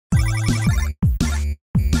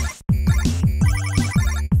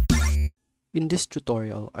In this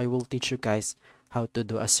tutorial, I will teach you guys how to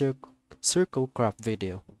do a circle crop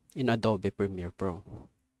video in Adobe Premiere Pro.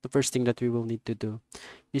 The first thing that we will need to do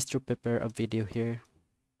is to prepare a video here.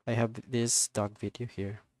 I have this dog video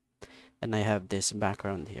here, and I have this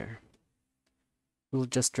background here.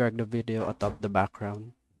 We'll just drag the video atop the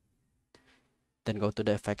background, then go to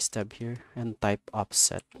the effects tab here and type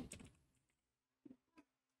offset.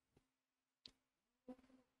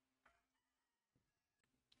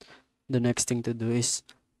 The next thing to do is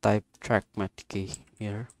type track matte key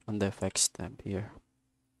here on the effects tab here.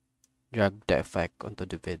 Drag the effect onto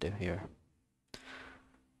the video here.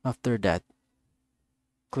 After that,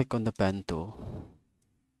 click on the pen tool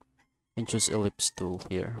and choose ellipse tool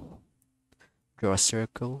here. Draw a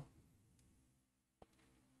circle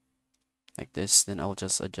like this, then I'll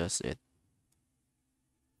just adjust it.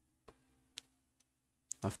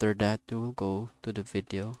 After that, we will go to the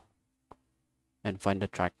video and find the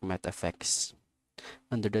track matte effects.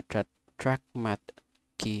 Under the track matte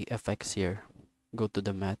key effects here, go to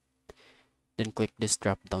the matte, then click this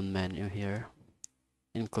drop down menu here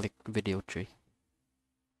and click video tree.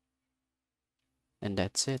 And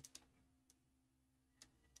that's it.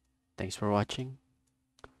 Thanks for watching.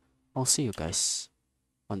 I'll see you guys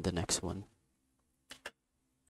on the next one.